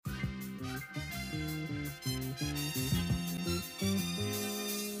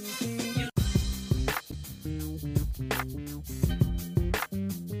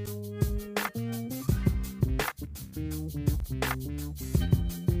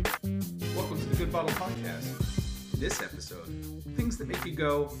Good Bottle Podcast. This episode, things that make you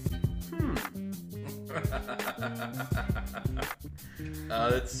go,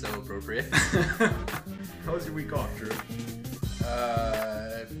 That's so appropriate. How was your week off, Drew?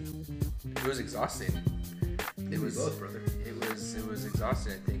 It was exhausting. It was both, brother. It was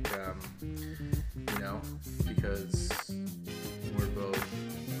exhausting. I think, because we're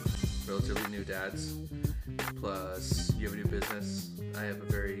both relatively new dads. Plus, you have a new business. I have a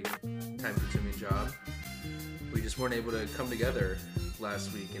very time-consuming job. We just weren't able to come together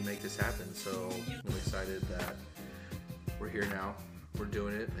last week and make this happen. So I'm excited that we're here now. We're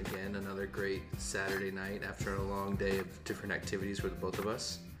doing it again. Another great Saturday night after a long day of different activities for the both of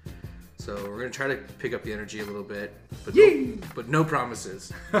us. So we're going to try to pick up the energy a little bit, but no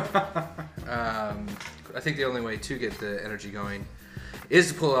promises. I think the only way to get the energy going is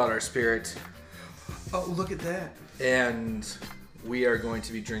to pull out our spirit. Oh, look at that. And we are going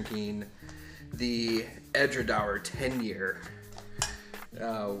to be drinking the Edradour 10-year.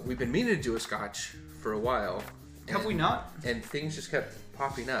 We've been meaning to do a scotch for a while. Have we not? And things just kept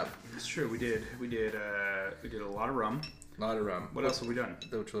popping up. It's true, we did. We did a lot of rum. A lot of rum. What else have we done?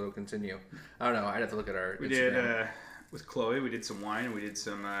 Which will continue. I don't know. I'd have to look at our We Instagram. did, with Chloe, we did some wine, and we did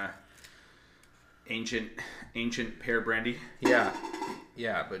some ancient pear brandy. Yeah,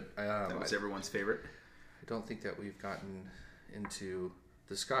 but That was everyone's favorite. I don't think that we've gotten into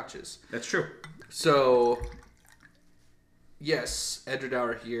the scotches. That's true. So, yes,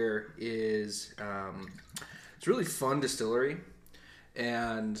 Edradour here is it's a really fun distillery,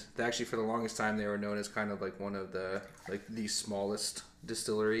 and actually for the longest time they were known as kind of like one of the smallest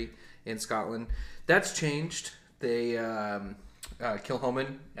distillery in Scotland. That's changed. They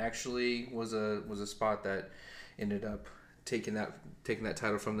Kilchoman actually was a spot that ended up taking that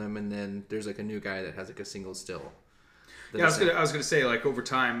title from them, and then there's like a new guy that has like a single still. Yeah, I was gonna say, like, over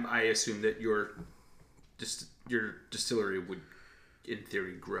time, I assume that your distillery would, in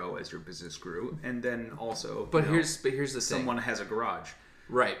theory, grow as your business grew, and then also, here's the thing. Someone has a garage,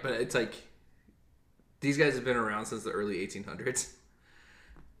 right? But it's like these guys have been around since the early 1800s,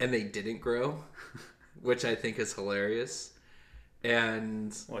 and they didn't grow, which I think is hilarious.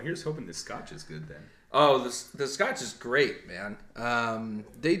 And well, here's hoping the scotch is good then. Oh, the scotch is great, man.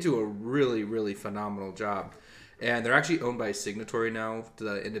 They do a really, really phenomenal job. And they're actually owned by Signatory now,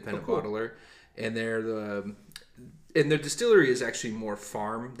 the independent bottler. And their distillery is actually more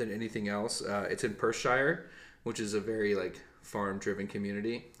farm than anything else. It's in Perthshire, which is a very farm-driven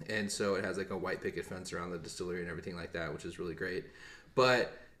community. And so it has a white picket fence around the distillery and everything like that, which is really great.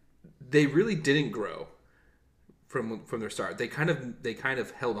 But they really didn't grow from their start. They kind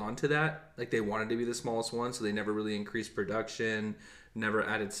of held on to that. They wanted to be the smallest one, so they never really increased production, never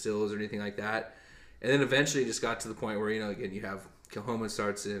added stills or anything like that. And then eventually it just got to the point where, again, you have Kilchoman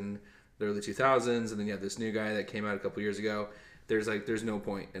starts in the early 2000s, and then you have this new guy that came out a couple years ago. There's no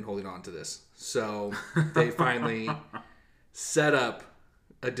point in holding on to this. So they finally set up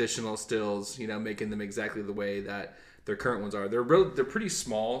additional stills, making them exactly the way that their current ones are. They're pretty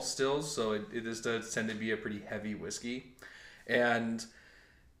small stills, so it just does tend to be a pretty heavy whiskey. And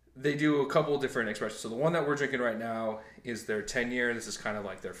they do a couple different expressions. So the one that we're drinking right now is their 10-year. This is kind of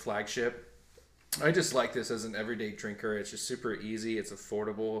like their flagship. I just like this as an everyday drinker. It's just super easy. It's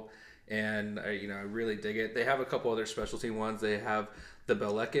affordable, and I really dig it. They have a couple other specialty ones. They have the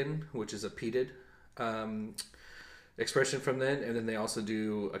Bellekin, which is a peated expression from them, and then they also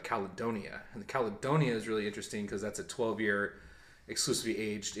do a Caledonia. And the Caledonia is really interesting because that's a 12-year exclusively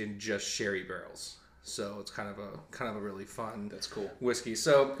aged in just sherry barrels. So it's kind of a really fun, that's cool, whiskey.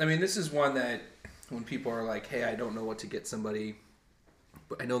 So this is one that when people are like, "Hey, I don't know what to get somebody,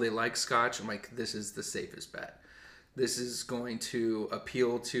 but I know they like scotch," I'm like, this is the safest bet. This is going to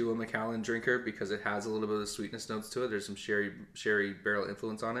appeal to a Macallan drinker because it has a little bit of sweetness notes to it. There's some sherry barrel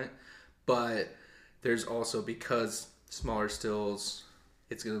influence on it, but there's also, because smaller stills,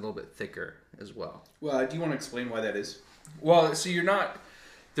 it's getting a little bit thicker as well. Well, do you want to explain why that is? Well, so you're not,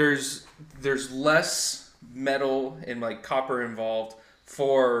 there's less metal and copper involved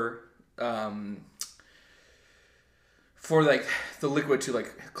for the liquid to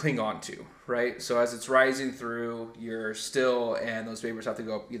cling on to, right? So as it's rising through your still, and those vapors have to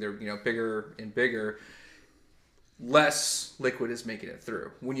go up either bigger and bigger, less liquid is making it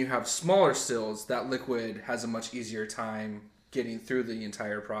through. When you have smaller stills, that liquid has a much easier time getting through the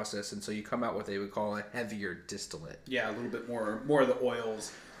entire process, and so you come out with what they would call a heavier distillate. Yeah, a little bit more of the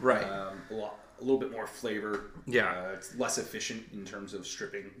oils, right? A little bit more flavor. Yeah, it's less efficient in terms of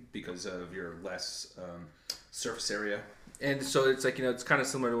stripping because of your less surface area. And so it's it's kind of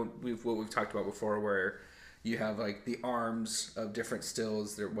similar to what we've talked about before, where You have like the arms of different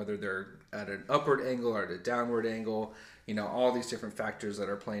stills, whether they're at an upward angle or at a downward angle. All these different factors that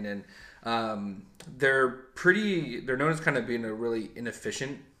are playing in. They're known as kind of being a really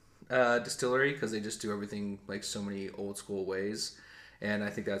inefficient distillery because they just do everything like so many old school ways. And I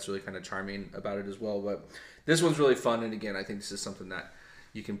think that's really kind of charming about it as well. But this one's really fun. And again, I think this is something that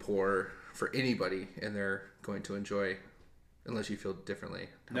you can pour for anybody and they're going to enjoy. Unless you feel differently.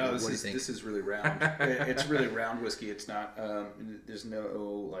 No, this is really round. It's really round whiskey. It's not. There's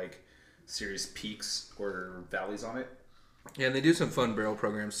no like serious peaks or valleys on it. Yeah, and they do some fun barrel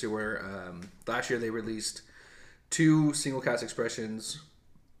programs too. Where last year they released 2 single cask expressions.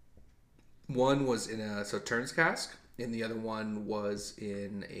 One was in a Sauternes cask, and the other one was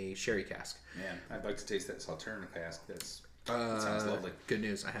in a sherry cask. Man, I'd like to taste that Sauternes cask. That sounds lovely. Good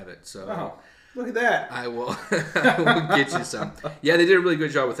news, I have it. So. Oh. Look at that. I will get you some. Yeah, they did a really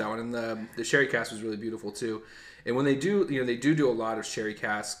good job with that one. And the sherry cask was really beautiful too. And when they do, they do a lot of sherry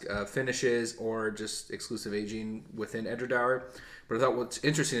cask finishes or just exclusive aging within Edradour. But I thought what's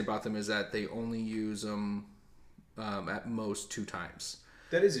interesting about them is that they only use them at most 2 times.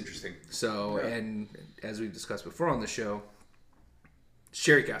 That is interesting. So, yeah. And as we've discussed before on the show,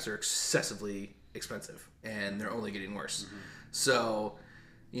 sherry casks are excessively expensive and they're only getting worse. Mm-hmm. So...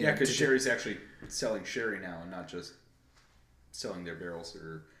 Yeah, because Sherry's actually selling sherry now and not just selling their barrels.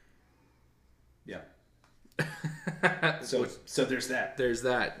 So there's that. There's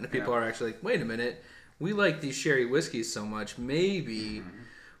that. And people are actually like, wait a minute. We like these sherry whiskeys so much. Maybe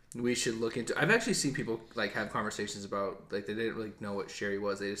we should look into... I've actually seen people like have conversations about... Like they didn't really know what sherry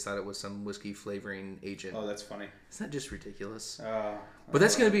was. They just thought it was some whiskey flavoring agent. Oh, that's funny. Isn't that just ridiculous? But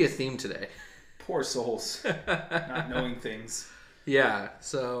that's going to be a theme today. Poor souls. Not knowing things. Yeah,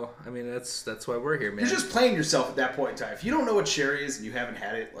 so I mean that's why we're here, man. You're just playing yourself at that point in time. If you don't know what sherry is and you haven't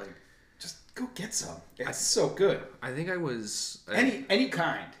had it, like just go get some. It's so good. I think I was any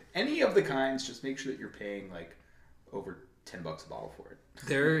kind, any of the kinds. Just make sure that you're paying like over $10 a bottle for it.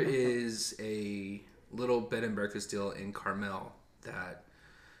 There is a little bed and breakfast deal in Carmel that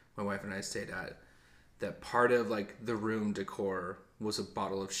my wife and I stayed at. That part of like the room decor was a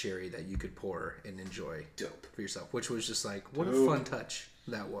bottle of sherry that you could pour and enjoy for yourself, which was just like, what a fun touch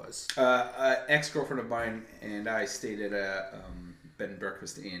that was. Ex-girlfriend of mine and I stayed at a bed and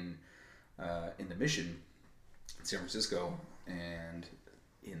breakfast in the Mission in San Francisco, and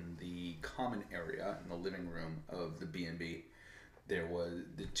in the common area, in the living room of the B&B, there was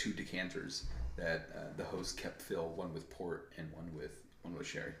the 2 decanters that the host kept filled, one with port and one with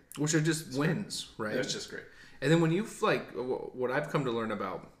sherry. Which are just wins, right? That's just great. And then when you've like, what I've come to learn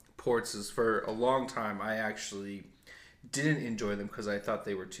about ports is for a long time, I actually didn't enjoy them because I thought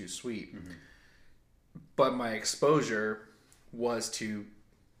they were too sweet. Mm-hmm. But my exposure was to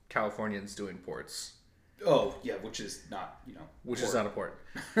Californians doing ports. Oh, yeah, which is not, Which is not a port.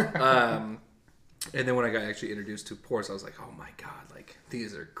 And then when I got actually introduced to ports, I was like, oh my God, like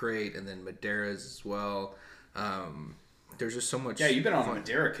these are great. And then Madeiras as well. There's just so much. Yeah, you've been on a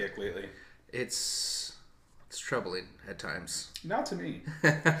Madeira kick lately. It's troubling at times. Not to me.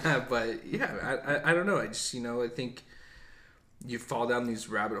 But yeah, I don't know. I just, I think you fall down these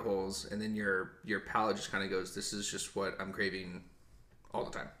rabbit holes and then your palate just kind of goes, this is just what I'm craving all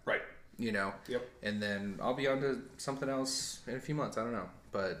the time. Right. Yep. And then I'll be on to something else in a few months. I don't know.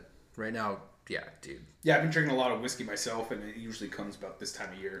 But right now, yeah, dude. Yeah, I've been drinking a lot of whiskey myself, and it usually comes about this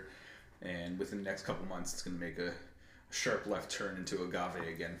time of year. And within the next couple months, it's going to make a sharp left turn into agave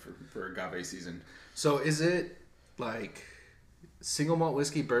again for agave season. So is it like single malt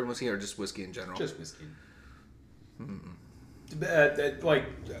whiskey, bourbon whiskey, or just whiskey in general? Just whiskey.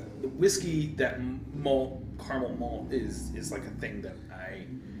 Like the whiskey, that malt, caramel malt is like a thing that I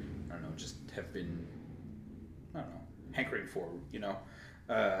don't know, just have been, hankering for,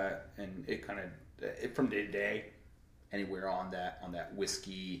 and it kind of, from day to day, anywhere on that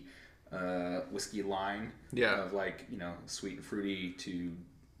whiskey line, of like, sweet and fruity to,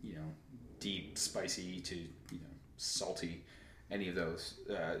 deep spicy to, salty, any of those,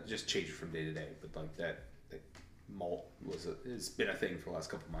 just change it from day to day. But like that malt has been a thing for the last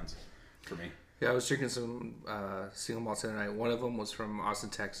couple of months for me. Yeah, I was drinking some single malts tonight. One of them was from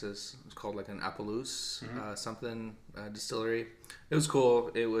Austin, Texas. It was called like an Appaloosa distillery. It was cool.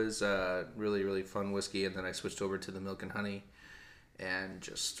 It was really, really fun whiskey. And then I switched over to the milk and honey and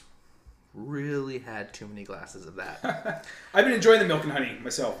just really had too many glasses of that. I've been enjoying the milk and honey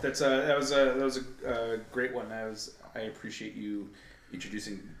myself. That was a great one. I appreciate you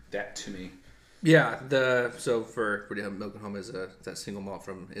introducing that to me. Yeah, so for milk and honey is that single malt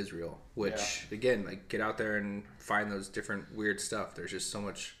from Israel, which again, like, get out there and find those different weird stuff. There's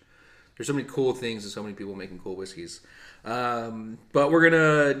There's so many cool things and so many people making cool whiskeys. But we're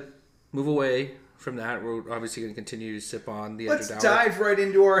gonna move away from that. We're obviously gonna continue to sip on the Edradour. Let's dive right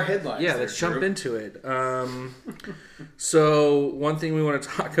into our headlines. Yeah, let's jump into it. So one thing we want to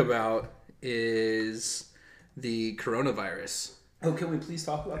talk about is the coronavirus. Oh, can we please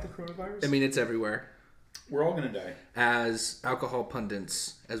talk about the coronavirus? I mean, it's everywhere. We're all gonna die. As alcohol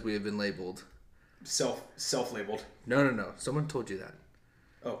pundits, as we have been labeled. Self-labeled. No. Someone told you that.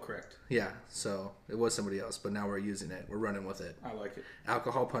 Oh, correct. Yeah, so it was somebody else, but now we're using it. We're running with it. I like it.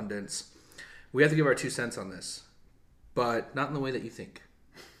 Alcohol pundits. We have to give our 2 cents on this, but not in the way that you think.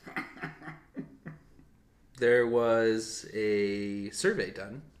 There was a survey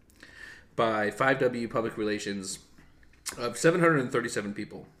done by 5W Public Relations of 737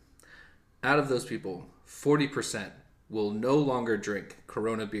 people. Out of those people, 40% will no longer drink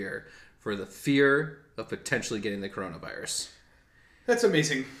Corona beer for the fear of potentially getting the coronavirus. That's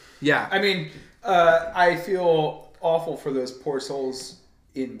amazing. Yeah. I mean, I feel awful for those poor souls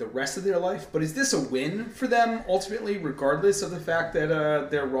in the rest of their life, but is this a win for them ultimately, regardless of the fact that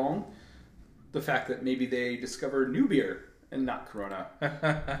they're wrong? The fact that maybe they discover new beer and not Corona.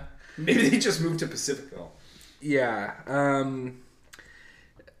 Maybe they just moved to Pacifico. Yeah.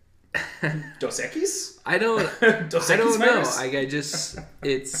 Dos Equis? I don't Dos I don't Equis know. virus?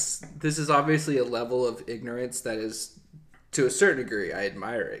 This is obviously a level of ignorance that is, to a certain degree, I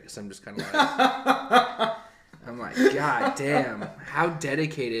admire it, because I'm just kind of like, I'm like, God damn, how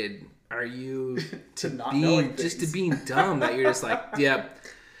dedicated are you to not knowing just to things. being dumb that you're just like, yeah,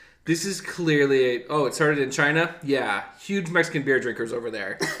 this is clearly it started in China? Yeah, huge Mexican beer drinkers over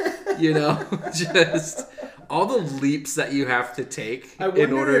there. You know, just all the leaps that you have to take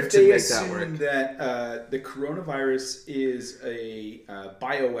in order to make that work. That the coronavirus is a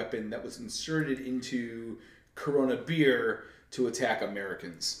bioweapon that was inserted into Corona beer to attack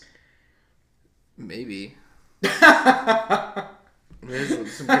Americans. Maybe. There's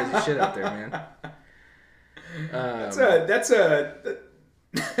some crazy shit out there, man. That's a.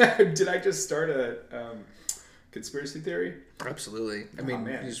 Did I just start a conspiracy theory? Absolutely. I mean,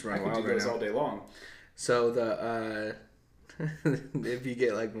 man, you just I run could wild do right those now. all day long. So the if you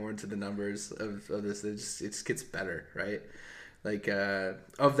get like more into the numbers of this, it just gets better, right? Like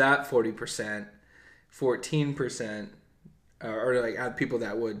of that 40%, 14%, or like people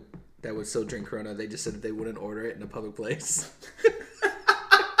that would still drink Corona, they just said that they wouldn't order it in a public place.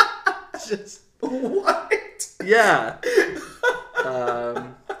 Just what? Yeah.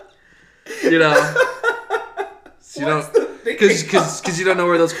 You know, because you don't know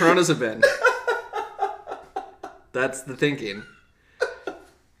where those Coronas have been. That's the thinking.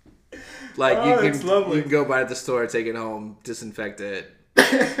 Like you can go buy at the store, take it home, disinfect it,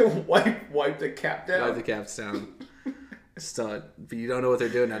 wipe the cap down. wipe the caps down. But you don't know what they're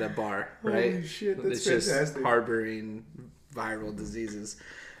doing at a bar, right? Holy shit, that's it's fantastic. just harboring viral diseases.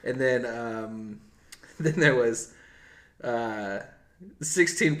 And then there was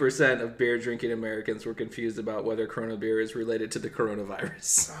 16% of beer drinking Americans were confused about whether Corona beer is related to the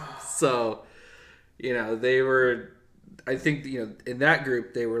coronavirus. So, you know, they were, I think, you know, in that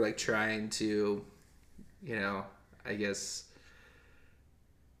group, they were like trying to, you know, I guess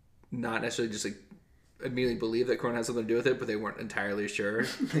not necessarily just like immediately believe that Corona has something to do with it, but they weren't entirely sure.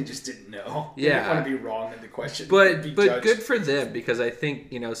 They just didn't know. Yeah. They didn't want to be wrong in the question. But be judged. good for them, because I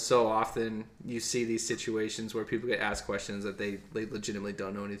think, you know, so often you see these situations where people get asked questions that they legitimately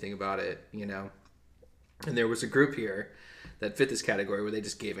don't know anything about it, you know. And there was a group here that fit this category where they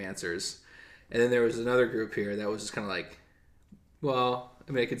just gave answers. And then there was another group here that was just kind of like, well,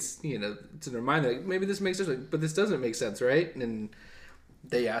 I mean, I could, you know, to remind them, like, maybe this makes sense, but this doesn't make sense, right? And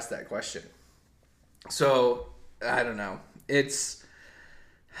they asked that question. So, I don't know. It's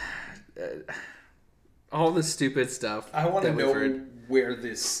all the stupid stuff. I want to know where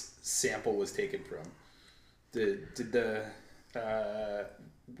this sample was taken from. Did the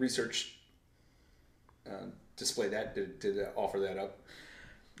research display that? Did it offer that up?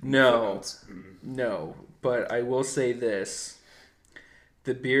 No. No. But I will say this.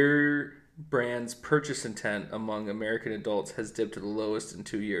 The beer brand's purchase intent among American adults has dipped to the lowest in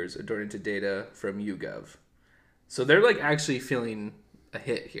 2 years, according to data from YouGov. So they're like actually feeling a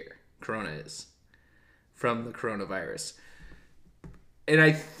hit here. Corona is. From the coronavirus. And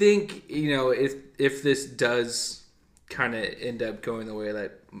I think, you know, if this does kind of end up going the way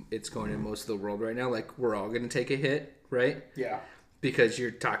that it's going in most of the world right now, like we're all going to take a hit, right? Yeah. Because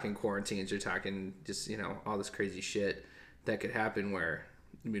you're talking quarantines, you're talking just, you know, all this crazy shit that could happen where,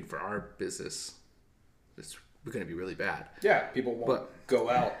 I mean, for our business, it's going to be really bad. Yeah, people won't go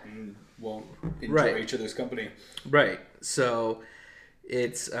out and won't enjoy each other's company. Right. So,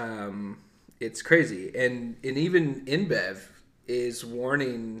 it's crazy, and even InBev is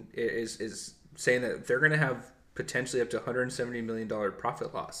warning is saying that they're going to have potentially up to $170 million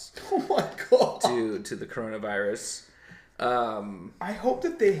profit loss. Oh my god! Due to the coronavirus. I hope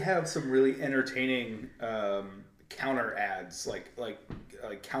that they have some really entertaining counter ads, like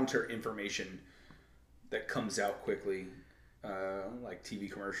counter information that comes out quickly, like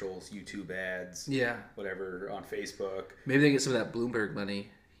TV commercials, YouTube ads, whatever on Facebook. Maybe they get some of that Bloomberg money.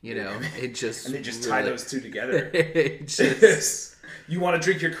 It just and they just tie those two together. You want to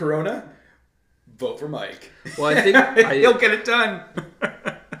drink your Corona? Vote for Mike. Well, I think he'll get it done.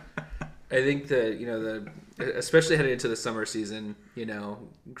 I think that especially heading into the summer season,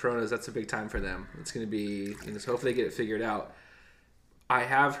 Coronas, that's a big time for them. It's going to be, so hopefully they get it figured out. I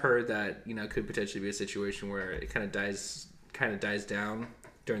have heard that it could potentially be a situation where it kind of dies down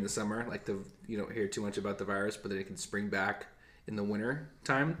during the summer, like you don't hear too much about the virus, but then it can spring back in the winter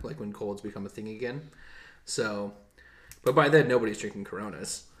time, like when colds become a thing again. So, but by then nobody's drinking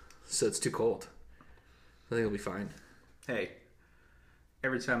Coronas, so it's too cold. I think it'll be fine. Hey,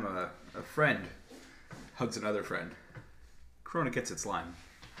 every time a friend hugs another friend, Corona gets its line.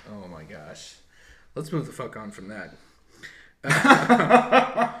 Oh my gosh. Let's move the fuck on from that.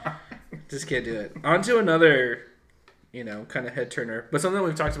 Just can't do it. On to another, kind of head turner, but something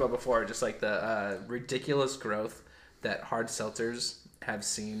we've talked about before, just like the ridiculous growth that hard seltzers have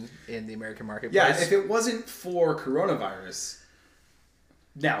seen in the American marketplace. Yeah, if it wasn't for coronavirus,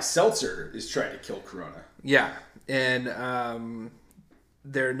 now seltzer is trying to kill Corona. Yeah, and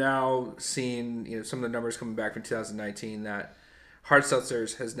they're now seeing, some of the numbers coming back from 2019 that hard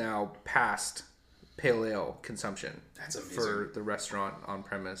seltzers has now passed pale ale consumption. That's amazing. For the restaurant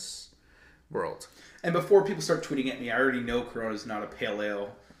on-premise world. And before people start tweeting at me, I already know Corona's not a pale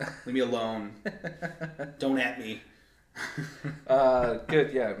ale. Leave me alone. Don't at me.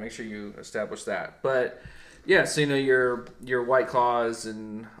 Good, yeah. Make sure you establish that. But yeah, so your White Claws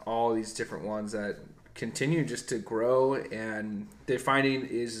and all these different ones that continue just to grow, and they're finding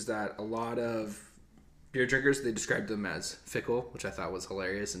is that a lot of beer drinkers, they describe them as fickle, which I thought was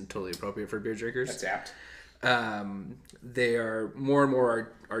hilarious and totally appropriate for beer drinkers. That's apt. They are more and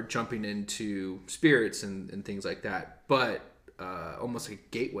more are jumping into spirits and things like that, but almost like a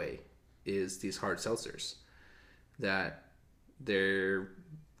gateway is these hard seltzers that they're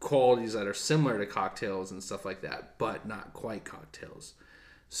qualities that are similar to cocktails and stuff like that, but not quite cocktails.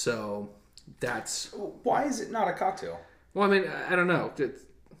 So that's why is it not a cocktail? Well, I mean, I don't know.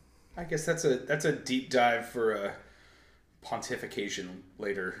 I guess that's a deep dive for a pontification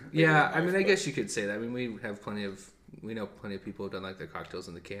later. Yeah, I mean, I guess you could say that. I mean, we know plenty of people who've done like the cocktails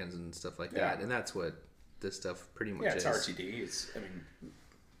in the cans and stuff like that, and that's what this stuff pretty much is. Yeah, it's RTD.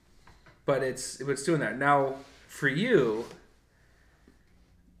 But it's doing that now. For you,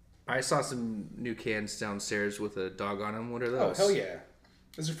 I saw some new cans downstairs with a dog on them. What are those? Oh, hell yeah.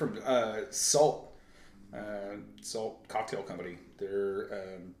 Those are from Salt Cocktail Company.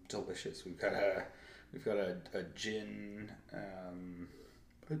 They're delicious. We've got a gin,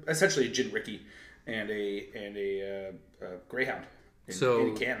 essentially a gin Ricky, and a Greyhound in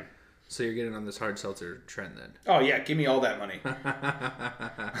a can. So you're getting on this hard seltzer trend then? Oh yeah, give me all that money.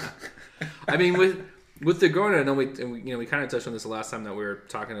 I mean, with the growing, I know we kind of touched on this the last time that we were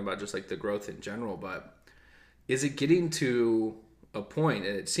talking about just like the growth in general, but is it getting to a point,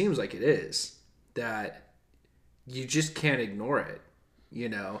 and it seems like it is, that you just can't ignore it,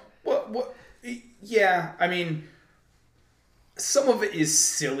 Well, yeah, I mean, some of it is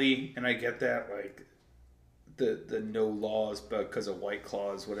silly, and I get that, like the no laws because of White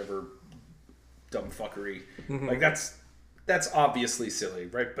Claws, whatever dumb fuckery. Mm-hmm. Like that's obviously silly,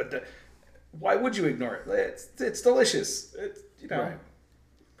 right? But why would you ignore it? It's delicious. Right.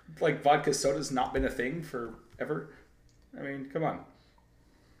 Like vodka soda's not been a thing forever. I mean, come on.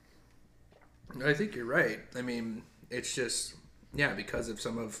 I think you're right. I mean, it's just, because of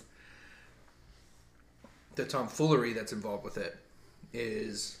some of the tomfoolery that's involved with it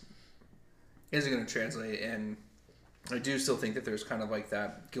isn't going to translate. And I do still think that there's kind of like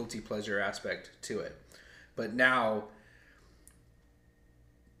that guilty pleasure aspect to it. But now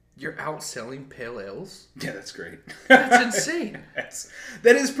you're outselling pale ales. Yeah, that's great. That's insane.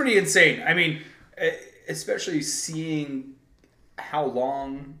 That is pretty insane. I mean, especially seeing how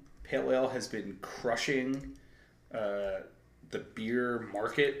long pale ale has been crushing the beer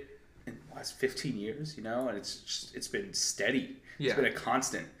market in the last 15 years, and it's been steady. Yeah. It's been a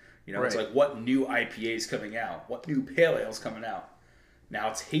constant. Right. It's like what new IPAs coming out, what new pale ales coming out. Now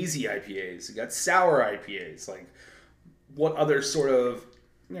it's hazy IPAs. You got sour IPAs. Like what other sort of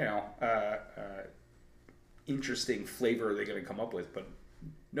interesting flavor are they going to come up with? But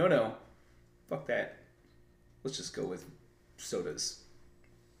no, fuck that. Let's just go with sodas,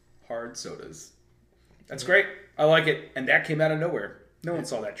 hard sodas. That's great. I like it, and that came out of nowhere. No one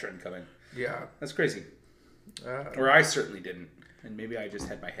saw that trend coming. Yeah, that's crazy. Or I certainly didn't, and maybe I just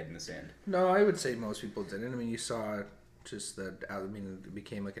had my head in the sand. No, I would say most people didn't. I mean, you saw just that. I mean, it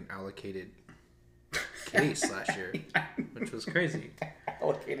became like an allocated case last year, which was crazy.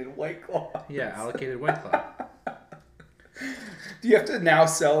 Allocated White Claw. Yeah, allocated White Claw. Do you have to now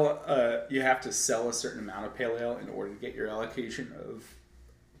sell? You have to sell a certain amount of pale ale in order to get your allocation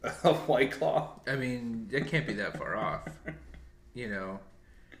of White Claw. I mean, it can't be that far off, you know.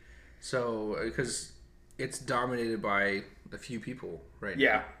 So because it's dominated by a few people right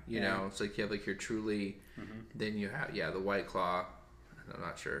now. You know, it's like you have like your Truly, then you have the White Claw. And I'm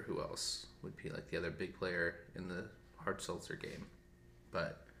not sure who else would be like the other big player in the hard seltzer game,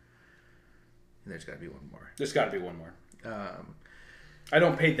 but there's got to be one more. There's got to be one more. I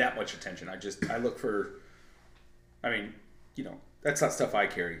don't pay that much attention. I look for. I mean, you know, that's not stuff I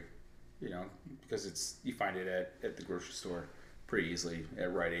carry. You know, because you find it at the grocery store pretty easily,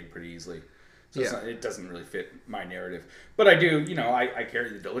 at Rite Aid pretty easily. So it doesn't really fit my narrative. But I do, you know, I carry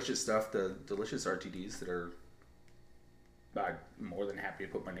the delicious stuff, the delicious RTDs that are I'm more than happy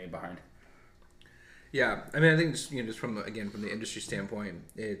to put my name behind. Yeah, I mean, I think just, you know, just from the industry standpoint,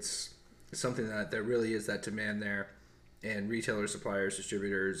 it's something that there really is that demand there, and retailers, suppliers,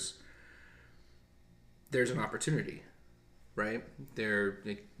 distributors, there's an opportunity, right?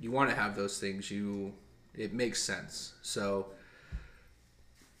 You want to have those things. It makes sense. So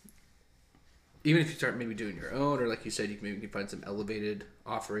even if you start maybe doing your own, or like you said, you can find some elevated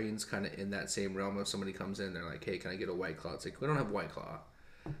offerings kind of in that same realm. If somebody comes in, they're like, hey, can I get a White Claw? It's like, we don't have White Claw,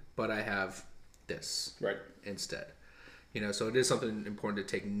 but I have this instead. You know, so it is something important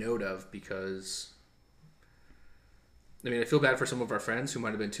to take note of, because I mean, I feel bad for some of our friends who might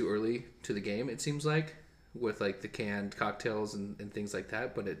have been too early to the game, it seems like, with like the canned cocktails and things like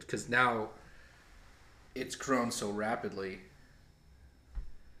that. But because now it's grown so rapidly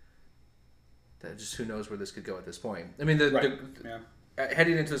that just who knows where this could go at this point. I mean,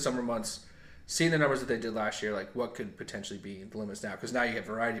 heading into the summer months, seeing the numbers that they did last year, like what could potentially be the limits now? Because now you have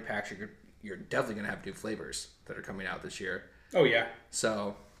variety packs. You're definitely going to have new flavors that are coming out this year. Oh, yeah.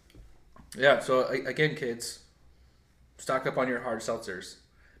 So, yeah. So, again, kids, stock up on your hard seltzers.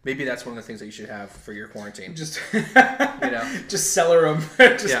 Maybe that's one of the things that you should have for your quarantine. Just, you know, just cellar them.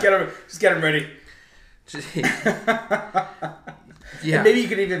 Get them ready. Yeah. And maybe you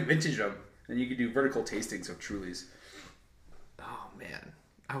could even vintage them, and you could do vertical tastings of Trulies. Oh man,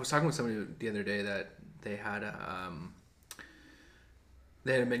 I was talking with somebody the other day that they had a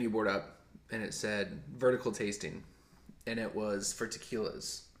menu board up, and it said vertical tasting, and it was for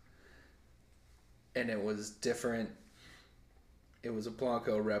tequilas, and it was different. It was a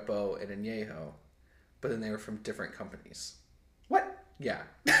Blanco, Repo, and Añejo, but then they were from different companies. What? Yeah.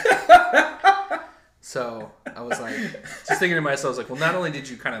 So I was like, just thinking to myself, I was like, well, not only did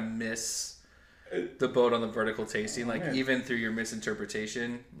you kind of miss the boat on the vertical tasting, like even through your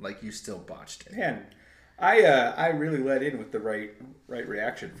misinterpretation, like you still botched it. Man, I really let in with the right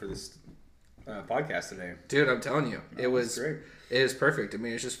reaction for this podcast today. Dude, I'm telling you, it was great. It is perfect. I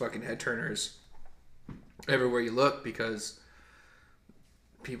mean, it's just fucking head turners everywhere you look, because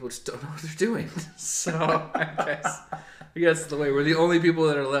people just don't know what they're doing. So I guess the way we're the only people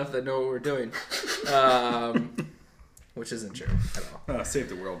that are left that know what we're doing, which isn't true at all. Save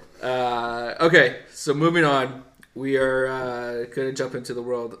the world. Okay, so moving on, we are going to jump into the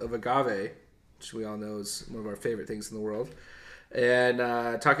world of agave, which we all know is one of our favorite things in the world, and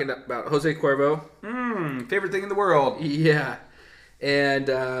talking about Jose Cuervo. Favorite thing in the world. Yeah, and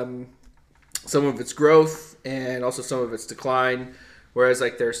some of its growth and also some of its decline. Whereas,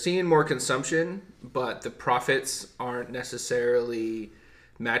 like, they're seeing more consumption, but the profits aren't necessarily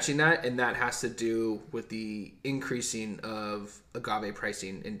matching that, and that has to do with the increasing of agave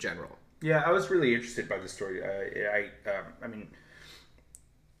pricing in general. Yeah, I was really interested by the story. I mean,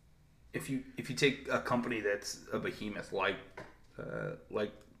 if you take a company that's a behemoth like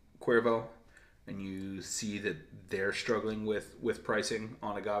Cuervo, and you see that they're struggling with pricing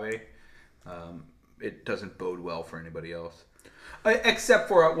on agave, it doesn't bode well for anybody else. Except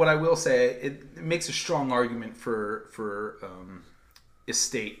for what I will say, it makes a strong argument for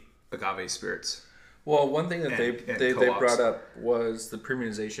estate agave spirits. Well, one thing that they brought up was the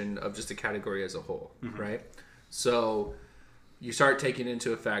premiumization of just the category as a whole, right? So you start taking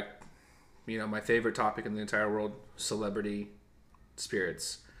into effect, you know, my favorite topic in the entire world, celebrity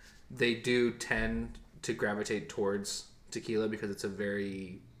spirits. They do tend to gravitate towards tequila because it's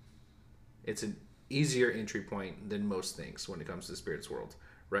easier entry point than most things when it comes to the spirits world,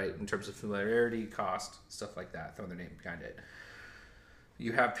 right? In terms of familiarity, cost, stuff like that, throwing their name behind it.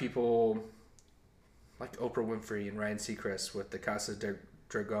 You have people like Oprah Winfrey and Ryan Seacrest with the Casa de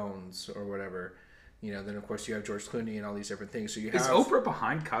Dragons or whatever. Then of course you have George Clooney and all these different things. So you have... Is Oprah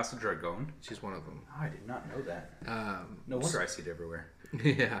behind Casa Dragon? She's one of them. Oh, I did not know that. No wonder I see it everywhere.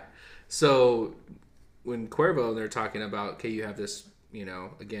 Yeah. So when Cuervo, they're talking about, okay, you have this,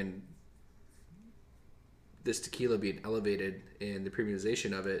 again, this tequila being elevated in the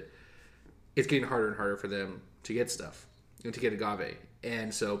premiumization of it, it's getting harder and harder for them to get stuff, to get agave.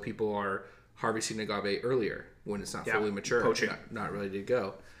 And so people are harvesting agave earlier when it's not fully mature, not ready to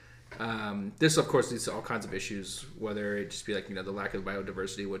go. This, of course, leads to all kinds of issues, whether it just be like, the lack of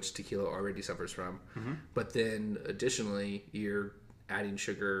biodiversity, which tequila already suffers from. Mm-hmm. But then, additionally, you're adding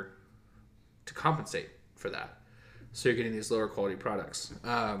sugar to compensate for that. So you're getting these lower quality products.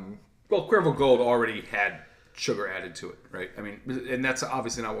 Well, Cuervo Gold already had sugar added to it, right? I mean, and that's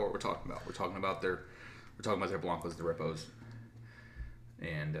obviously not what we're talking about. We're talking about their Blancos, the Repos,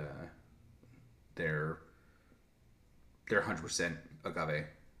 and their 100% agave.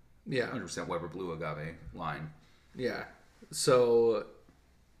 Yeah. 100% Weber Blue agave line. Yeah. So,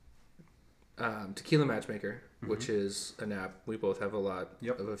 Tequila Matchmaker, which is an app we both have a lot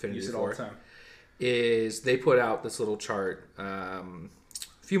of affinity Use it for, all the time. Is they put out this little chart a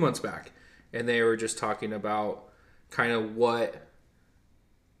few months back, and they were just talking about kind of what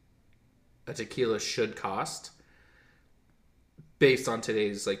a tequila should cost based on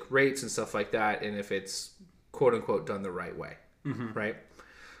today's like rates and stuff like that, and if it's quote unquote done the right way, right?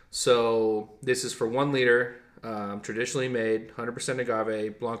 So this is for 1 liter, traditionally made, 100%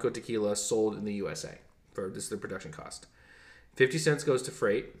 agave, Blanco tequila sold in the USA. This is the production cost. 50 cents goes to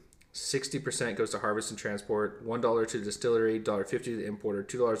freight, 60% goes to harvest and transport, $1 to distillery, $1.50 to the importer,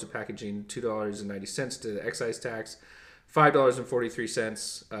 $2 to packaging, $2.90 to the excise tax,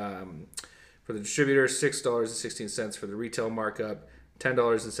 $5.43 for the distributor, $6.16 for the retail markup,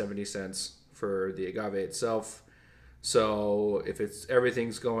 $10.70 for the agave itself. So if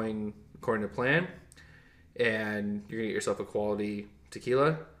everything's going according to plan and you're going to get yourself a quality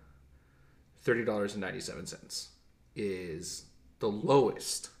tequila, $30.97 is the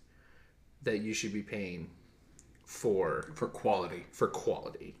lowest that you should be paying for quality. For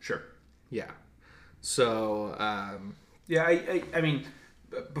quality. Sure. Yeah. So, I mean,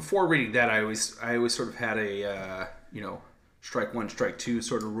 before reading that, I always sort of had a, strike one, strike two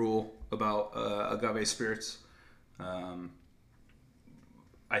sort of rule about agave spirits. I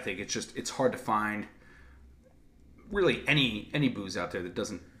think it's hard to find really any booze out there that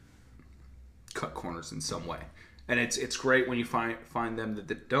doesn't cut corners in some way. And it's great when you find them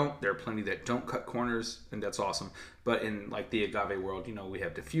that don't. There are plenty that don't cut corners, and that's awesome. But in like the agave world, we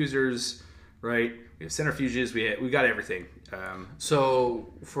have diffusers, right? We have centrifuges. We got everything.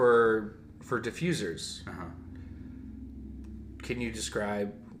 So for diffusers, can you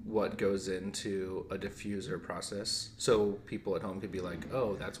describe what goes into a diffuser process so people at home could be like,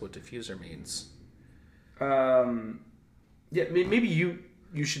 oh, that's what diffuser means? Yeah, maybe you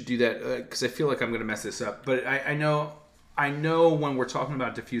should do that because I feel like I'm going to mess this up. But I know when we're talking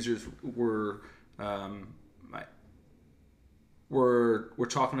about diffusers, we're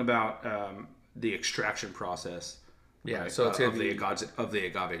talking about the extraction process. Yeah, right? so it's of the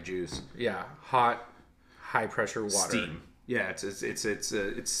agave juice. Yeah, hot, high pressure water. Steam. Yeah,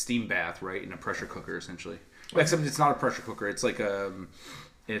 it's steam bath, right, in a pressure cooker essentially. Except it's not a pressure cooker. It's like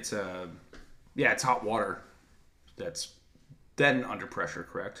it's hot water that's then under pressure,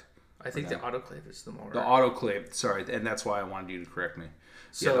 correct? I think the autoclave is the more... The autoclave, sorry, and that's why I wanted you to correct me.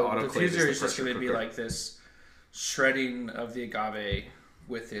 So the diffuser is just going to be like this shredding of the agave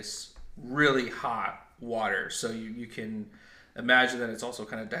with this really hot water. So you can imagine that it's also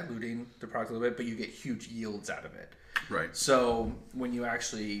kind of diluting the product a little bit, but you get huge yields out of it. Right. So when you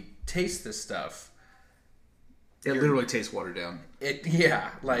actually taste this stuff... It literally tastes watered down.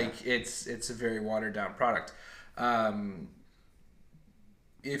 It's a very watered down product.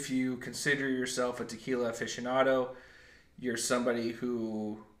 If you consider yourself a tequila aficionado, you're somebody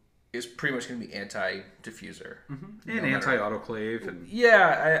who is pretty much going to be anti-diffuser. Mm-hmm. And anti-autoclave. And...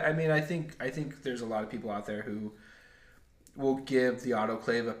 Yeah, I think there's a lot of people out there who will give the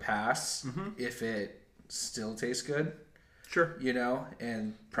autoclave a pass if it still tastes good. Sure.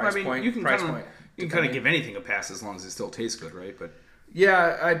 And price point. You can kind of give anything a pass as long as it still tastes good, right? But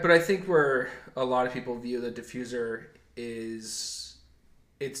yeah, but I think where a lot of people view the diffuser is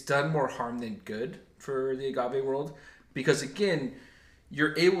it's done more harm than good for the agave world because again,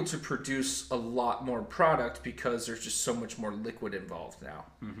 you're able to produce a lot more product because there's just so much more liquid involved now.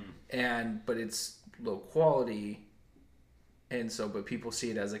 Mm-hmm. But it's low quality, and so but people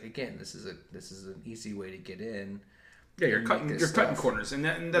see it as like, again, this is an easy way to get in. Yeah, you're cutting corners, and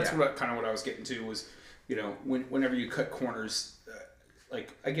that's what I was getting to was, whenever you cut corners,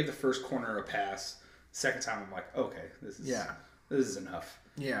 like I give the first corner a pass. Second time I'm like, okay, this is enough.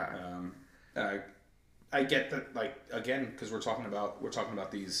 Yeah. I get that, like, again, because we're talking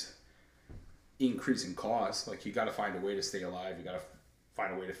about these increasing costs. Like, you got to find a way to stay alive. You got to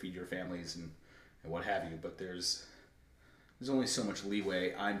find a way to feed your families and what have you. But there's only so much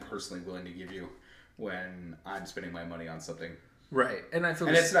leeway I'm personally willing to give you when I'm spending my money on something. Right, and I feel,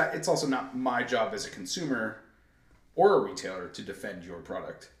 it's also not my job as a consumer or a retailer to defend your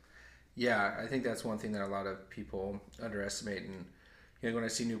product. Yeah, I think that's one thing that a lot of people underestimate. And when I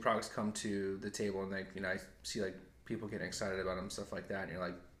see new products come to the table, and I see like people getting excited about them, stuff like that, and you're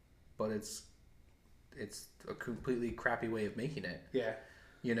like, but it's a completely crappy way of making it. Yeah.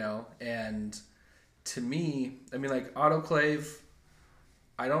 And to me, I mean, like autoclave,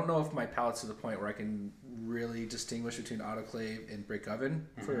 I don't know if my palate's to the point where I can really distinguish between autoclave and brick oven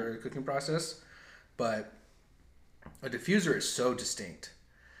for a cooking process, but a diffuser is so distinct.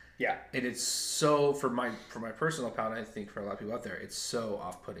 Yeah. And it's so, for my personal palate, I think for a lot of people out there, it's so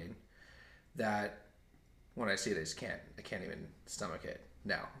off-putting that when I see it, I can't even stomach it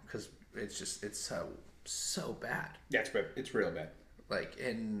now, because it's so bad. Yeah, it's real bad. Like,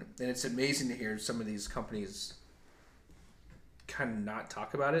 and it's amazing to hear some of these companies kind of not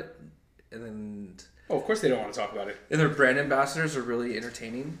talk about it, and then of course they don't want to talk about it. And their brand ambassadors are really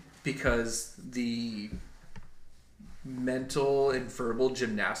entertaining because the mental and verbal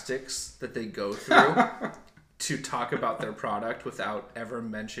gymnastics that they go through to talk about their product without ever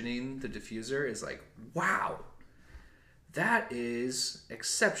mentioning the diffuser is like, wow, that is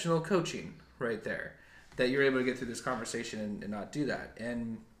exceptional coaching right there, that you're able to get through this conversation and not do that.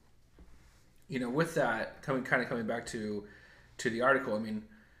 And with that coming back to the article, I mean,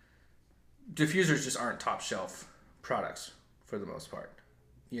 diffusers just aren't top shelf products for the most part.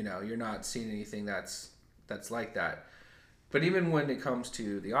 You're not seeing anything that's like that. But even when it comes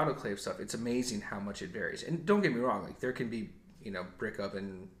to the autoclave stuff, it's amazing how much it varies. And don't get me wrong, like there can be, brick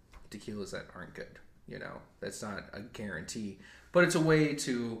oven tequilas that aren't good. That's not a guarantee. But it's a way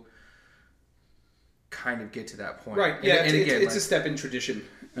to kind of get to that point. Right. Yeah, it's a step in tradition.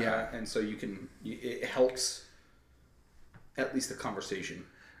 Yeah. And so it helps at least the conversation.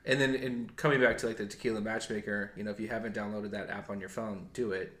 And then coming back to like the tequila matchmaker, if you haven't downloaded that app on your phone,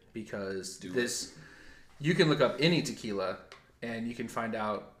 do it, because you can look up any tequila and you can find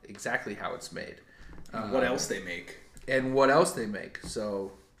out exactly how it's made. What else they make.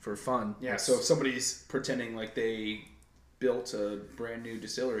 So for fun. Yeah, so if somebody's pretending like they built a brand new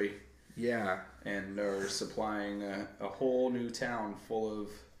distillery. Yeah. And are supplying a whole new town full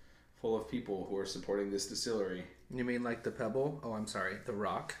of people who are supporting this distillery. You mean like the Pebble? Oh, I'm sorry. The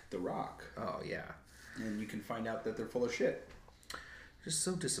Rock? The Rock. Oh, yeah. And you can find out that they're full of shit. Just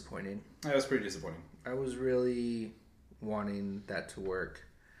so disappointing. That was pretty disappointing. I was really wanting that to work,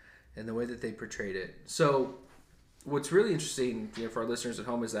 and the way that they portrayed it. So, what's really interesting for our listeners at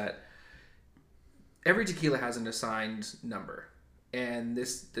home is that every tequila has an assigned number, and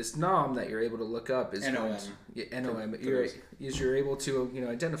this nom that you're able to look up is NOM. NOM. You're able to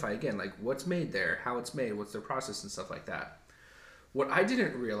identify again like what's made there, how it's made, what's their process, and stuff like that. What I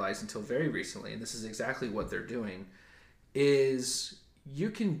didn't realize until very recently, and this is exactly what they're doing, is you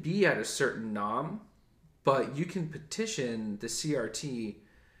can be at a certain nom, but you can petition the CRT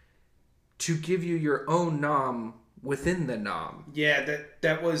to give you your own nom within the nom. Yeah,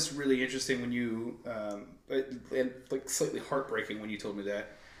 that was really interesting when you, and like slightly heartbreaking when you told me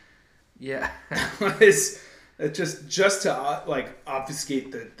that. Yeah. It's just to like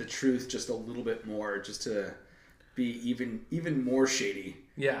obfuscate the truth just a little bit more, just to be even more shady.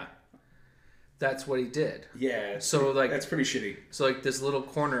 Yeah. That's what he did. Yeah. So like that's pretty shitty. So like this little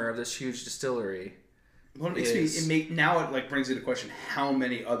corner of this huge distillery. Well, now it like brings into question how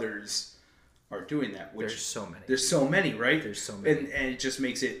many others are doing that. Which there's so many. There's so many, right? There's so many, and it just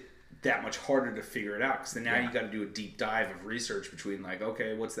makes it that much harder to figure it out, because then now you got to do a deep dive of research between like,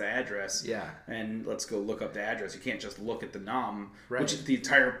 okay, what's the address? Yeah. And let's go look up the address. You can't just look at the nom, right, which is the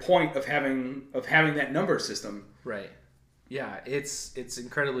entire point of having that number system. Right. Yeah, it's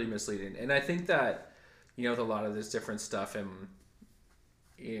incredibly misleading, and I think that with a lot of this different stuff, and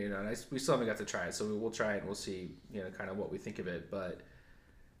we still haven't got to try it, so we'll try it and we'll see kind of what we think of it, but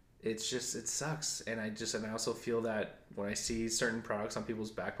it sucks, and I also feel that when I see certain products on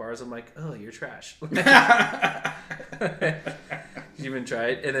people's back bars, I'm like, oh, you're trash. You even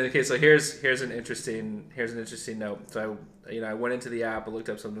tried, and then okay. So here's an interesting note. So I went into the app, I looked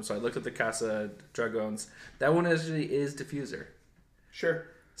up something. So I looked at the Casa Dragones. That one actually is diffuser. Sure.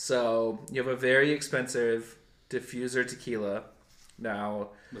 So you have a very expensive diffuser tequila. Now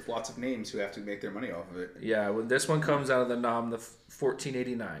with lots of names who have to make their money off of it. Yeah, when this one comes out of the NOM, the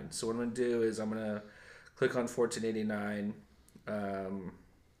 1489. So what I'm gonna do is I'm gonna click on 1489.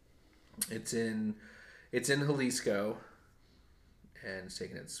 It's in Jalisco, and it's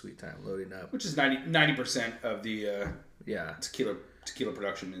taking its sweet time loading up. Which is 90% of the yeah tequila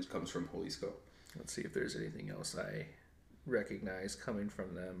production comes from Jalisco. Let's see if there's anything else I recognize coming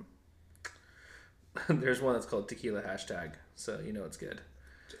from them. There's one that's called Tequila Hashtag, so you know it's good.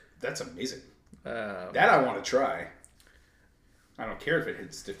 That's amazing. That I want to try. I don't care if it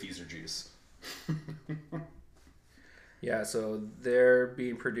hits diffuser juice. Yeah, so they're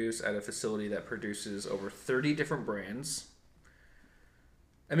being produced at a facility that produces over 30 different brands.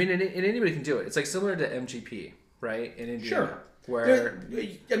 I mean, and anybody can do it. It's like similar to MGP, right? In India. Sure. Where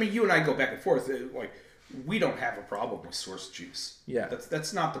I mean, you and I go back and forth. Like, we don't have a problem with source juice. Yeah.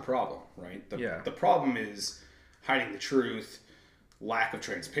 That's not the problem, right? The Yeah. problem is hiding the truth, lack of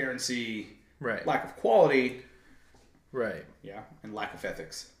transparency, right, lack of quality, right, yeah, and lack of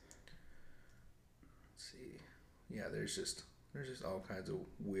ethics. Let's see. Yeah, there's just all kinds of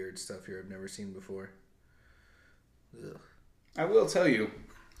weird stuff here I've never seen before. Ugh. I will tell you,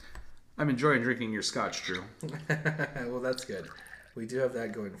 I'm enjoying drinking your scotch, Drew. Well, that's good. We do have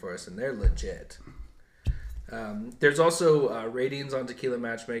that going for us, and they're legit. There's also ratings on Tequila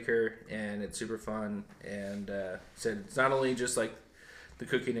Matchmaker, and it's super fun. And said it's not only just like the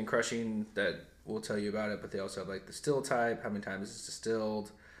cooking and crushing that will tell you about it, but they also have like the still type, how many times it's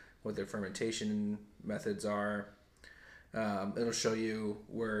distilled, what their fermentation methods are. It'll show you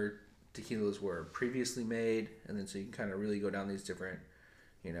where tequilas were previously made, and then so you can kind of really go down these different,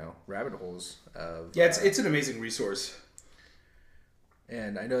 rabbit holes of. Yeah, it's an amazing resource.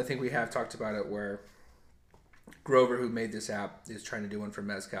 And I think we have talked about it where Grover, who made this app, is trying to do one for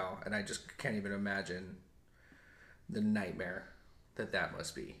mezcal, and I just can't even imagine the nightmare that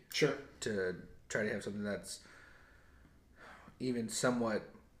must be. Sure. To try to have something that's even somewhat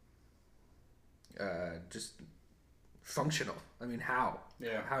just functional. I mean, how?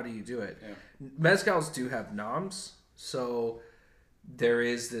 Yeah. How do you do it? Yeah. Mezcals do have noms, so there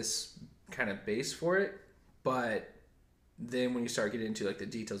is this kind of base for it, but then when you start getting into like the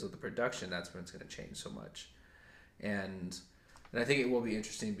details of the production, that's when it's going to change so much. And I think it will be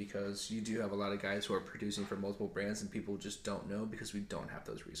interesting because you do have a lot of guys who are producing for multiple brands, and people just don't know because we don't have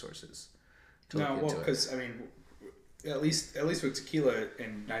those resources. No, well, because I mean, at least with tequila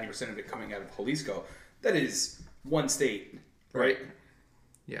and 90% of it coming out of Jalisco, that is one state, right?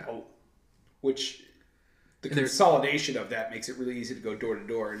 Yeah. Which the consolidation of that makes it really easy to go door to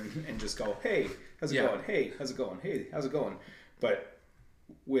door and just go, hey, how's it going? Hey, how's it going? Hey, how's it going? But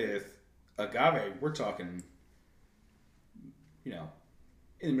with agave, we're talking, in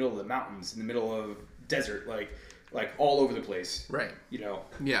the middle of the mountains, in the middle of desert, like all over the place. Right.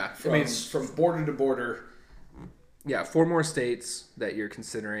 Yeah. From border to border. Yeah, 4 more states that you're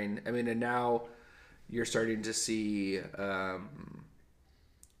considering. I mean, and now you're starting to see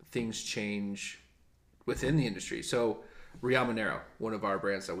things change within the industry. So, Real Monero, one of our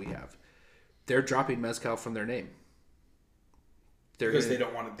brands that we have, they're dropping mezcal from their name. Because they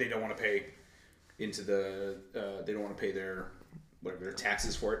don't want to pay into the they don't want to pay their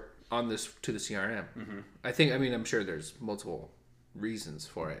taxes for it on this to the CRM. Mm-hmm. I'm sure there's multiple reasons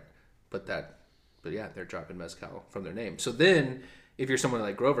for it, but yeah, they're dropping mezcal from their name. So then, if you're someone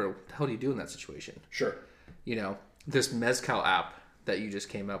like Grover, what the hell do you do in that situation? Sure. This mezcal app that you just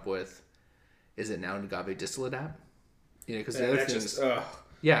came up with, is it now an agave distillate app? Because the other thing is,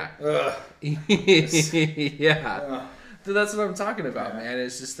 yeah, yeah. So that's what I'm talking about, man.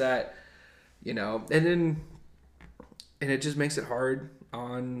 It's just that, and it just makes it hard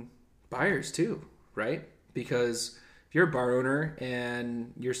on buyers too, right? Because if you're a bar owner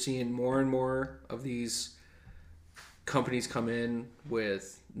and you're seeing more and more of these companies come in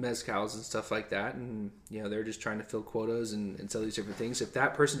with mezcals and stuff like that, and they're just trying to fill quotas and sell these different things. If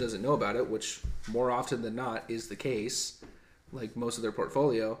that person doesn't know about it, which more often than not is the case, like most of their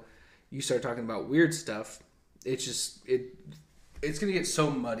portfolio, you start talking about weird stuff. It's gonna get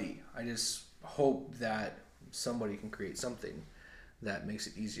so muddy. I just hope that somebody can create something that makes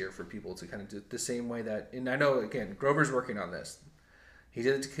it easier for people to kind of do it the same way that. And I know, again, Grover's working on this. He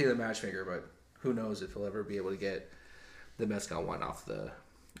did the Tequila Matchmaker, but who knows if he'll ever be able to get the mezcal one off the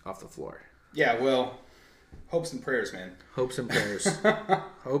floor. Yeah, well, hopes and prayers, man. Hopes and prayers.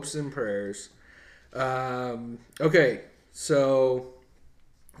 Hopes and prayers. Okay, So,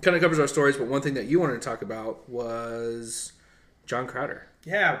 kind of covers our stories, but one thing that you wanted to talk about was John Crowder.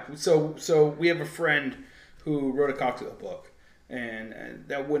 Yeah, so we have a friend who wrote a cocktail book, and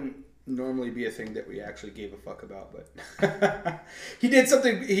that wouldn't normally be a thing that we actually gave a fuck about, but he did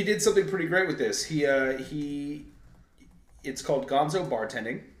something pretty great with this. It's called Gonzo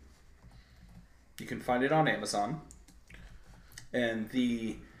Bartending. You can find it on Amazon, and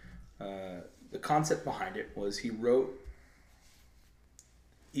the concept behind it was he wrote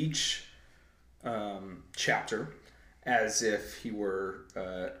each chapter as if he were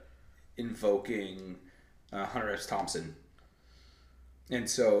invoking Hunter S. Thompson. And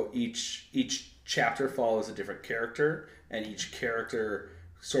so each chapter follows a different character, and each character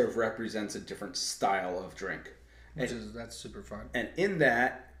sort of represents a different style of drink. That's super fun. And in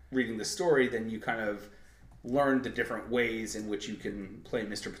that, reading the story, then you kind of learn the different ways in which you can play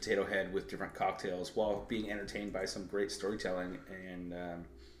Mr. Potato Head with different cocktails while being entertained by some great storytelling and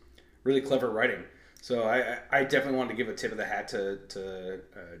really clever writing. So I definitely wanted to give a tip of the hat to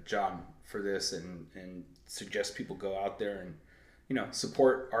John for this and suggest people go out there and, you know,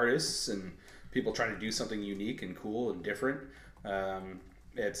 support artists and people trying to do something unique and cool and different.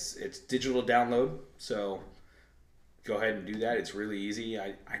 It's digital download, so go ahead and do that. It's really easy.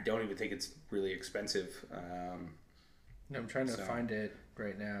 I don't even think it's really expensive. No, I'm trying to find it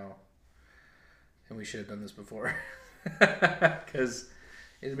right now, and we should have done this before because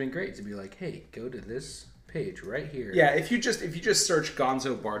it's been great to be like, hey, go to this page right here. Yeah, if you just search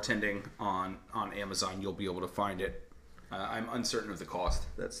Gonzo Bartending on Amazon, you'll be able to find it. I'm uncertain of the cost.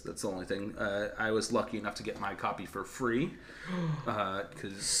 That's the only thing. I was lucky enough to get my copy for free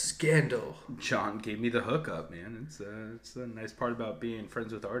because Scandal. John gave me the hookup, man. It's a nice part about being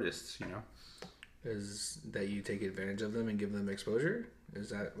friends with artists, you know. Is that you take advantage of them and give them exposure? Is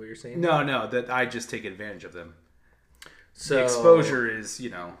that what you're saying? No, that I just take advantage of them. So the exposure is,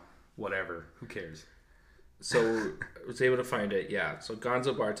 you know, whatever. Who cares? So I was able to find it, yeah. So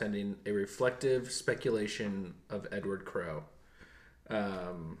Gonzo Bartending, a reflective speculation of Edward Crowe.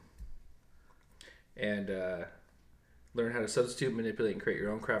 Learn how to substitute, manipulate, and create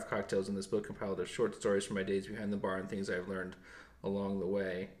your own craft cocktails in this book compiled of short stories from my days behind the bar and things I've learned along the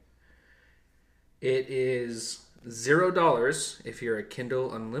way. It is $0 if you're a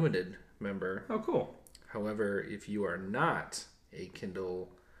Kindle Unlimited member. Oh, cool. However, if you are not a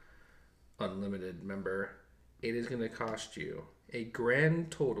Kindle Unlimited member, it is going to cost you a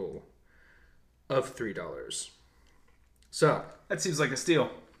grand total of $3. So that seems like a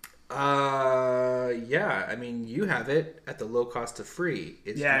steal. Yeah. I mean, you have it at the low cost of free.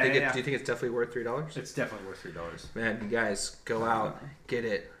 Do you think it's definitely worth $3? It's definitely worth $3. Man, you guys go out, get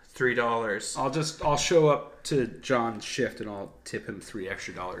it. $3. I'll show up to John's shift and I'll tip him $3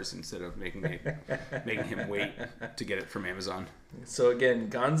 extra instead of making him wait to get it from Amazon. So again,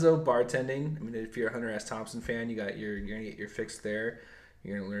 Gonzo Bartending. I mean, if you're a Hunter S. Thompson fan, you're gonna get your fix there.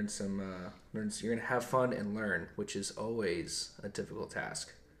 You're gonna learn you're gonna have fun and learn, which is always a difficult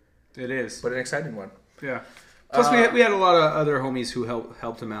task. It is, but an exciting one. Yeah. Plus, we had a lot of other homies who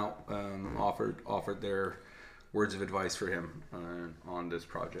helped him out, offered their words of advice for him on this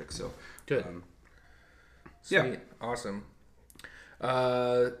project. So good. Sweet. Yeah, awesome.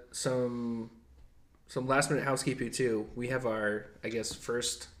 Some last minute housekeeping too. We have our, I guess,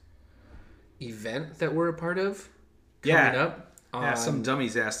 first event that we're a part of coming up. Some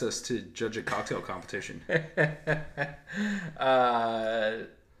dummies asked us to judge a cocktail competition.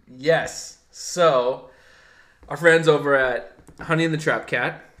 Yes. So our friends over at Honey and the Trap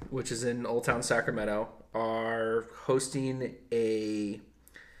Cat, which is in Old Town Sacramento, are hosting a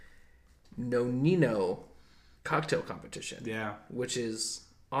Nonino cocktail competition. Yeah. Which is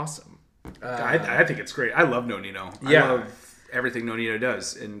awesome. I think it's great. I love Nonino. Yeah. I love everything Nonino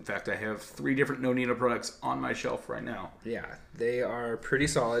does. In fact, I have 3 different Nonino products on my shelf right now. Yeah. They are pretty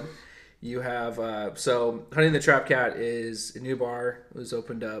solid. You have, so Honey and the Trap Cat is a new bar. It was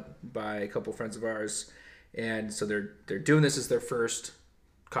opened up by a couple friends of ours. And so they're doing this as their first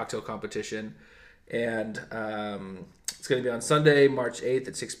cocktail competition. And it's going to be on Sunday, March 8th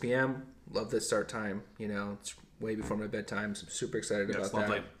at 6 p.m. Love the start time. You know, it's way before my bedtime, so I'm super excited about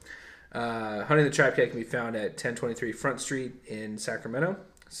that. Honey and the Trap Cat can be found at 1023 Front Street in Sacramento.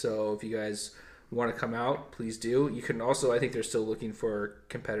 So if you guys want to come out, please do. You can also, I think they're still looking for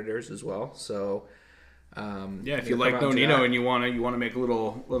competitors as well. So if you like Nonino and you want to make a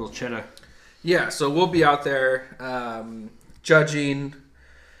little cheddar. Yeah, so we'll be out there judging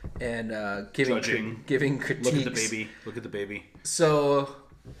and giving critiques. Look at the baby. So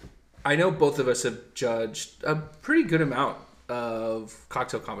I know both of us have judged a pretty good amount of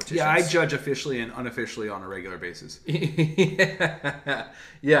cocktail competitions. Yeah, I judge officially and unofficially on a regular basis.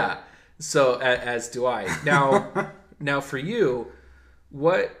 Yeah. So as do I. Now for you,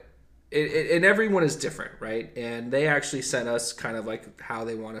 what? And everyone is different, right? And they actually sent us kind of like how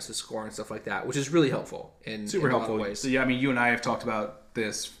they want us to score and stuff like that, which is really helpful in Super in a helpful. lot of ways. So, yeah, I mean, you and I have talked about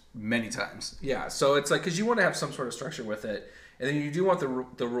this many times. Yeah, so it's like because you want to have some sort of structure with it, and then you do want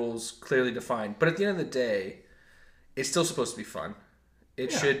the rules clearly defined. But at the end of the day, it's still supposed to be fun.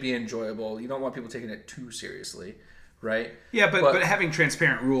 It should be enjoyable. You don't want people taking it too seriously, right? Yeah, but having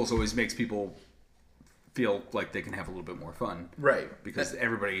transparent rules always makes people feel like they can have a little bit more fun. Right. Because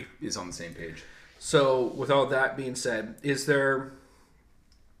everybody is on the same page. So with all that being said, is there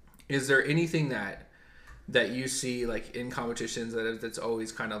anything that you see like in competitions that's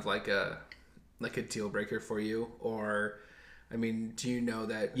always kind of like a deal breaker for you? Or I mean, do you know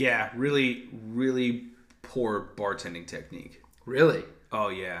that Yeah, really, really poor bartending technique. Really? Oh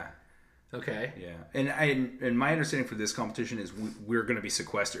yeah. Okay. Yeah. And my understanding for this competition is we're going to be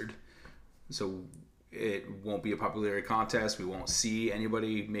sequestered. So it won't be a popularity contest. We won't see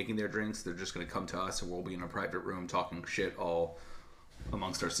anybody making their drinks. They're just going to come to us, and we'll be in a private room talking shit all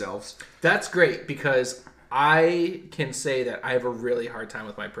amongst ourselves. That's great because I can say that I have a really hard time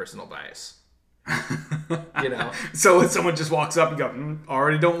with my personal bias. You know? So when someone just walks up and go,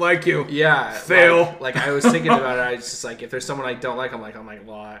 already don't like you. Yeah. Fail. Like I was thinking about it. I was just like, if there's someone I don't like, I'm like,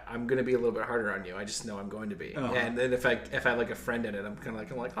 well, I'm going to be a little bit harder on you. I just know I'm going to be. Uh-huh. And then if I have like a friend in it, I'm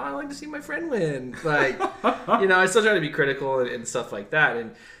like, oh, I like to see my friend win. Like, you know, I still try to be critical and stuff like that.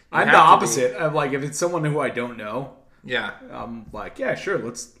 And I'm the opposite. I'm like, if it's someone who I don't know, yeah, I'm like, yeah, sure,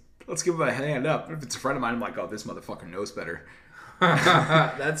 let's give him a hand up. If it's a friend of mine, I'm like, oh, this motherfucker knows better.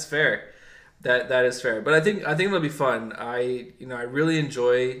 That's fair. That is fair, but I think it'll be fun. I really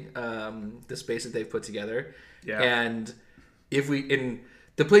enjoy the space that they've put together. Yeah. And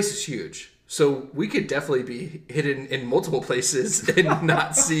the place is huge, so we could definitely be hidden in multiple places and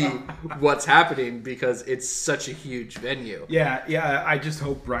not see what's happening because it's such a huge venue. Yeah. I just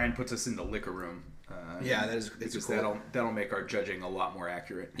hope Brian puts us in the liquor room. It's cool. That'll make our judging a lot more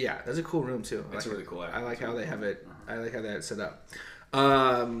accurate. Yeah, that's a cool room too. It's really cool. I like how they have it. I like how they have it set up.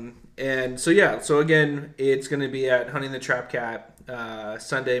 And so again, it's going to be at Hunting the Trap Cat,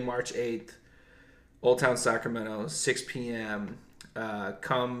 Sunday, March 8th, Old Town Sacramento, 6 p.m.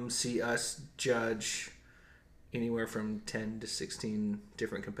 Come see us judge anywhere from 10 to 16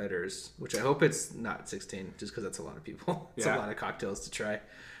 different competitors, which I hope it's not 16, just because that's a lot of people. It's a lot of cocktails to try.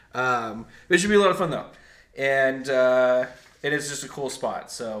 It should be a lot of fun though. And it is just a cool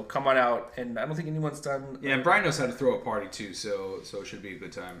spot. So come on out. And I don't think anyone's done. Yeah, and Brian knows how to throw a party too, so it should be a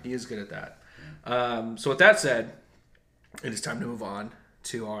good time. He is good at that. So with that said, it is time to move on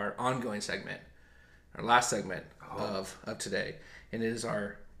to our ongoing segment, our last segment of today, and it is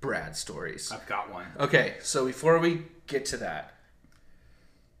our Brad stories. I've got one. Okay, so before we get to that,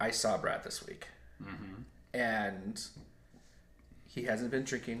 I saw Brad this week, and he hasn't been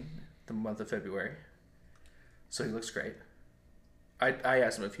drinking the month of February, so he looks great. I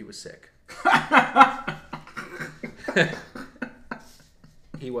asked him if he was sick.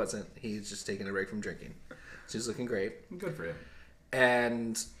 He wasn't. He's just taking a break from drinking. So he's looking great. Good for him.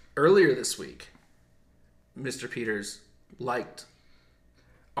 And earlier this week, Mr. Peters liked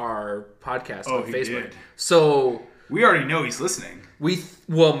our podcast on he Facebook. did. So We already know he's listening.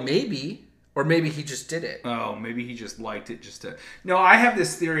 Maybe, or maybe he just did it. Oh, maybe he just liked it just to... No, I have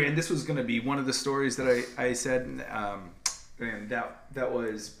this theory, and this was going to be one of the stories that I said, and that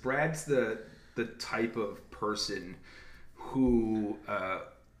was Brad's the type of person who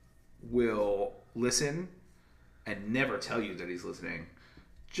will listen and never tell you that he's listening,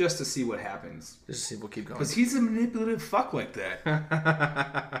 just to see what happens. Just to see if we'll keep going. Because he's a manipulative fuck like that.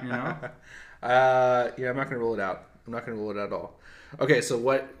 You know? Yeah, I'm not going to rule it out. I'm not going to rule it out at all. Okay, so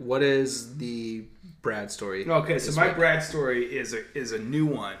what is the Brad story? Okay, so my Brad story is a new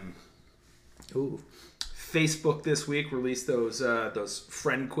one. Ooh. Facebook this week released those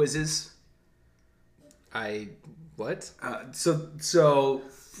friend quizzes. What? So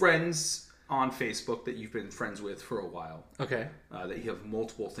friends on Facebook that you've been friends with for a while. Okay. That you have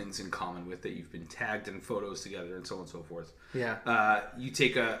multiple things in common with, that you've been tagged in photos together and so on and so forth. Yeah. You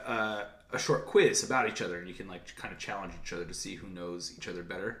take a short quiz about each other, and you can like kind of challenge each other to see who knows each other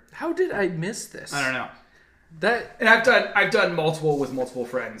better. How did I miss this? I don't know. And I've done multiple with multiple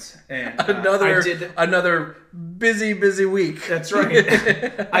friends, and another busy week. That's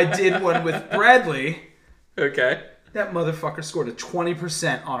right. I did one with Bradley. Okay. That motherfucker scored a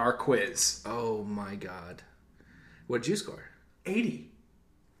 20% on our quiz. Oh my god. What'd you score? 80.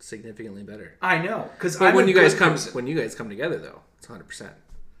 significantly better. I know, because when you guys come together, though, it's 100%.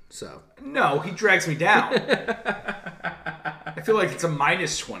 So no, he drags me down. I feel like it's a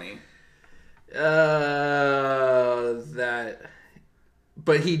minus 20.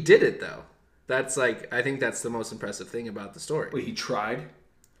 But he did it though. That's like, I think that's the most impressive thing about the story. Wait, he tried?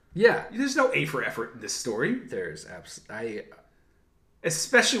 Yeah. There's no A for effort in this story. There's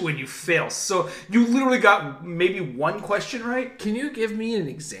especially when you fail. So you literally got maybe one question right. Can you give me an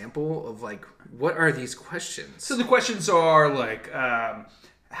example of like, what are these questions? So the questions are like,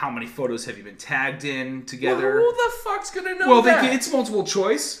 how many photos have you been tagged in together? Well, who the fuck's gonna know that? Well, it's multiple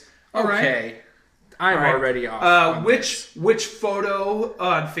choice. All right. Okay. I'm already off. Which photo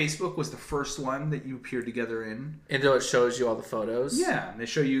on Facebook was the first one that you appeared together in? And so it shows you all the photos. Yeah, and they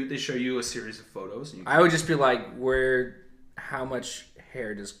show you a series of photos. And I would just be like, how much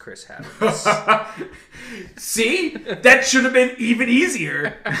hair does Chris have? See, that should have been even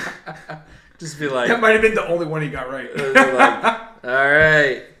easier. Just be like, that might have been the only one he got right. Like, all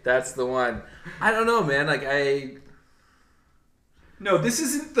right, that's the one. I don't know, man. No, this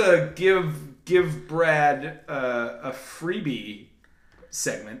isn't the give Brad a freebie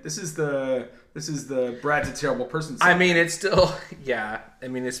segment. This is the Brad's a terrible person segment. I mean, it's still, yeah. I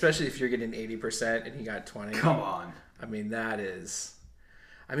mean, especially if you're getting 80% and he got 20. Come on. I mean, that is.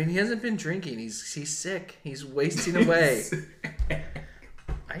 I mean, he hasn't been drinking. He's sick. He's wasting away.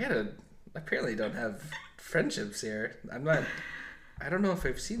 I apparently don't have friendships here. I don't know if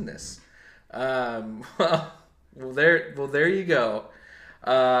I've seen this. Well, there you go.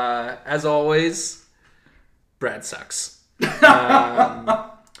 As always, Brad sucks.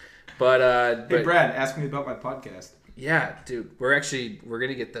 But hey, Brad, ask me about my podcast. Yeah, dude, we're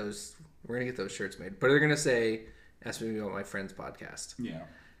gonna get those shirts made, but they're gonna say, "Ask me about my friend's podcast." Yeah,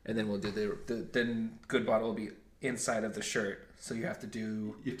 and then we'll do then Good Bottle will be inside of the shirt, so you have to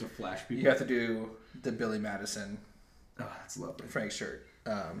flash people. You have to do the Billy Madison. Oh, that's lovely. Frank shirt.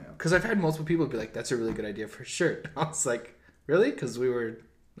 Because I've had multiple people be like, "That's a really good idea for a shirt." I was like, "Really?" Because we were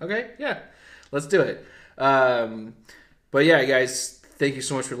okay. Yeah, let's do it. But yeah, guys, thank you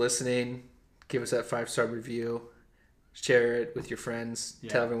so much for listening. Give us that 5-star review. Share it with your friends.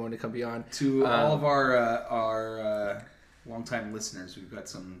 Yeah. Tell everyone to come be on. To all of our longtime listeners, we've got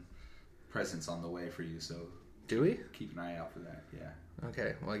some presents on the way for you. So do we? Keep an eye out for that. Yeah.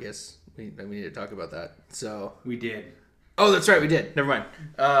 Okay. Well, I guess we need to talk about that. So we did. Oh, that's right. We did. Never mind.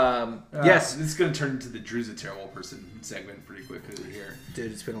 Yes. This is going to turn into the Drew's a terrible person segment pretty quickly here.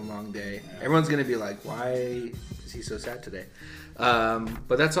 Dude, it's been a long day. Yeah. Everyone's going to be like, why is he so sad today?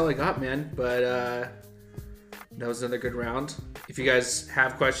 But that's all I got, man. But that was another good round. If you guys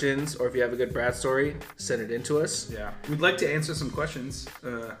have questions or if you have a good Brad story, send it in to us. Yeah. We'd like to answer some questions.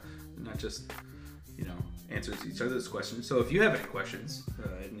 Not just, answer each other's questions. So if you have any questions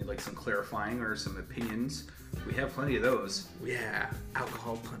and you'd like some clarifying or some opinions, we have plenty of those. Yeah.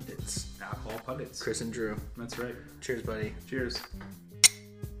 Alcohol pundits. Chris and Drew. That's right. Cheers, buddy. Cheers.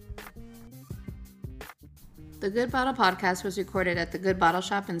 The Good Bottle Podcast was recorded at the Good Bottle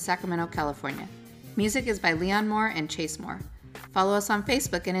Shop in Sacramento, California. Music is by Leon Moore and Chase Moore. Follow us on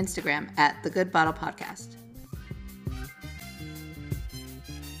Facebook and Instagram at The Good Bottle Podcast.